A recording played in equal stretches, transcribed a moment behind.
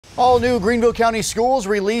All new Greenville County Schools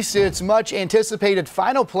released its much anticipated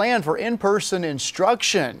final plan for in-person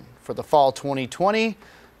instruction for the fall 2020,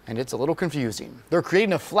 and it's a little confusing. They're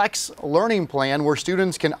creating a flex learning plan where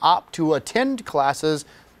students can opt to attend classes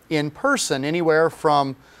in person anywhere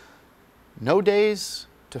from no days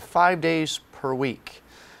to 5 days per week.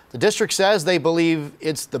 The district says they believe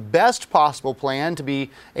it's the best possible plan to be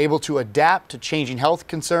able to adapt to changing health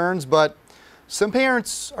concerns, but some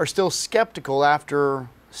parents are still skeptical after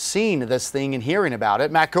seeing this thing and hearing about it.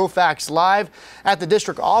 Matt Kaufax live at the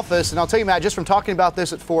district office. And I'll tell you, Matt, just from talking about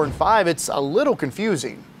this at 4 and 5, it's a little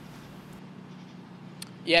confusing.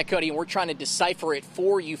 Yeah, Cody, and we're trying to decipher it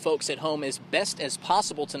for you folks at home as best as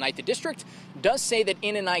possible tonight. The district does say that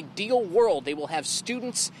in an ideal world, they will have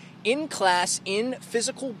students in class in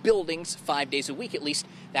physical buildings 5 days a week. At least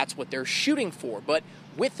that's what they're shooting for. But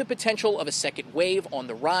with the potential of a second wave on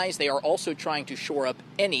the rise, they are also trying to shore up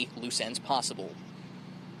any loose ends possible.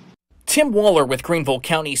 Tim Waller with Greenville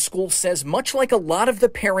County Schools says much like a lot of the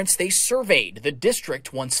parents they surveyed, the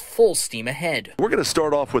district wants full steam ahead. We're going to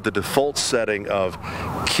start off with the default setting of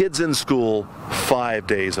kids in school 5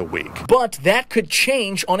 days a week. But that could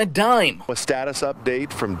change on a dime. A status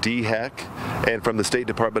update from DHEC and from the State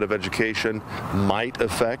Department of Education might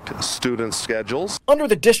affect students' schedules. Under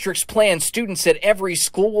the district's plan, students at every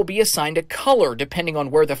school will be assigned a color depending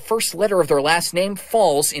on where the first letter of their last name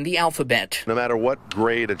falls in the alphabet. No matter what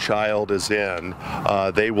grade a child is in,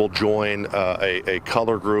 they will join a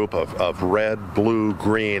color group of red, blue,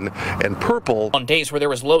 green, and purple. On days where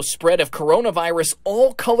there is low spread of coronavirus,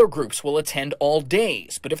 all color groups will attend all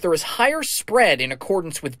days. But if there is higher spread in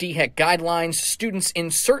accordance with DHEC guidelines, students in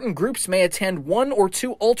certain groups may attend 1 or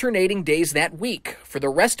 2 alternating days that week. For the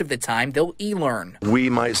rest of the time, they'll e-learn. We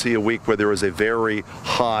might see a week where there is a very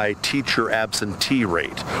high teacher absentee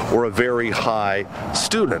rate or a very high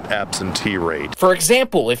student absentee rate. For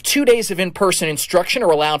example, if 2 days of in-person instruction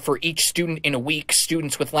are allowed for each student in a week,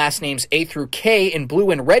 students with last names A through K in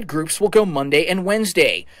blue and red groups will go Monday and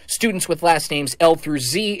Wednesday. Students with last names L through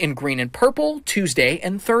Z in green and purple, Tuesday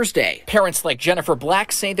and Thursday. Parents like Jennifer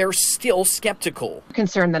Black say they're still skeptical. The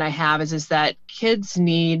concern that I have is that kids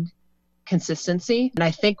need consistency, and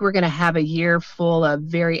I think we're going to have a year full of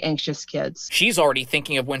very anxious kids. She's already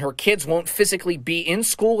thinking of when her kids won't physically be in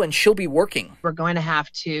school and she'll be working. We're going to have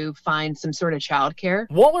to find some sort of childcare.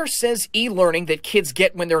 Waller says e-learning that kids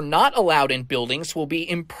get when they're not allowed in buildings will be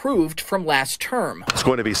improved from last term. It's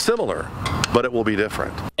going to be similar, but it will be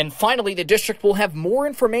different. And finally, the district will have more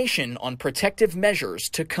information on protective measures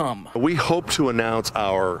to come. We hope to announce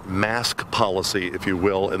our mask policy, if you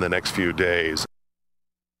will, in the next few days.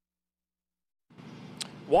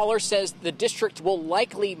 Waller says the district will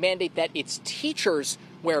likely mandate that its teachers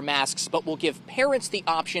wear masks, but will give parents the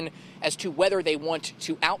option as to whether they want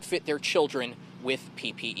to outfit their children with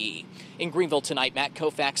PPE. In Greenville tonight, Matt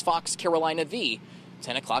Kaufax, Fox Carolina V,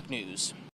 10 o'clock news.